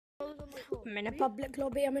I'm in a public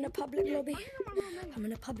lobby. I'm in a public lobby. I'm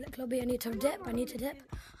in a public lobby. I need to dip. I need to dip.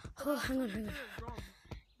 Oh, hang on.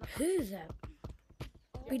 Who's that?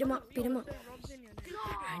 Beat him up. Beat him up.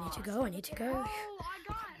 I need to go. I need to go.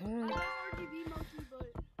 Come on.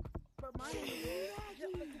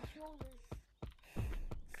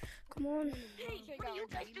 Come on. Hey, what are you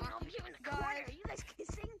guys doing over here in the corner? Are you guys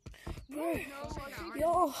kissing? Bro.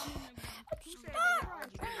 Yo.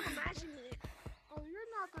 Imagine it. Oh, you're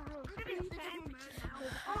not the real. I'm gonna be fan now.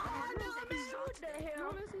 What the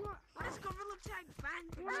hell? Let's go Gorilla Tag fan.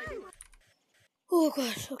 Oh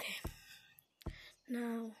gosh. Okay.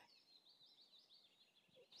 Now.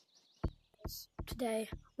 Today.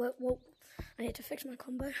 Well, I need to fix my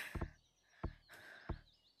combo.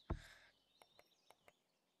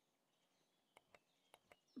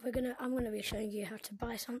 I'm gonna be showing you how to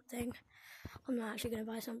buy something. I'm not actually gonna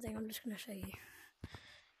buy something, I'm just gonna show you.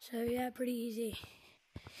 So yeah, pretty easy.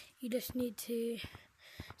 You just need to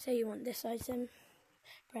say you want this item,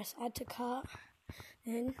 press add to cart,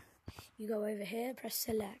 then you go over here, press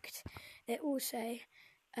select. It will say,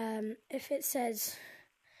 if it says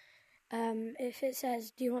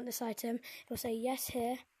do you want this item, it will say yes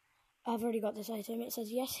here. I've already got this item. It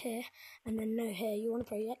says yes here and then no here. You want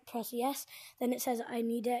to press yes. Then it says I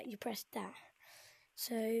need it. You press that.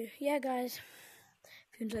 So yeah, guys.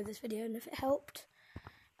 If you enjoyed this video and if it helped,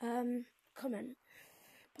 comment.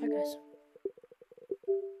 Bye, guys.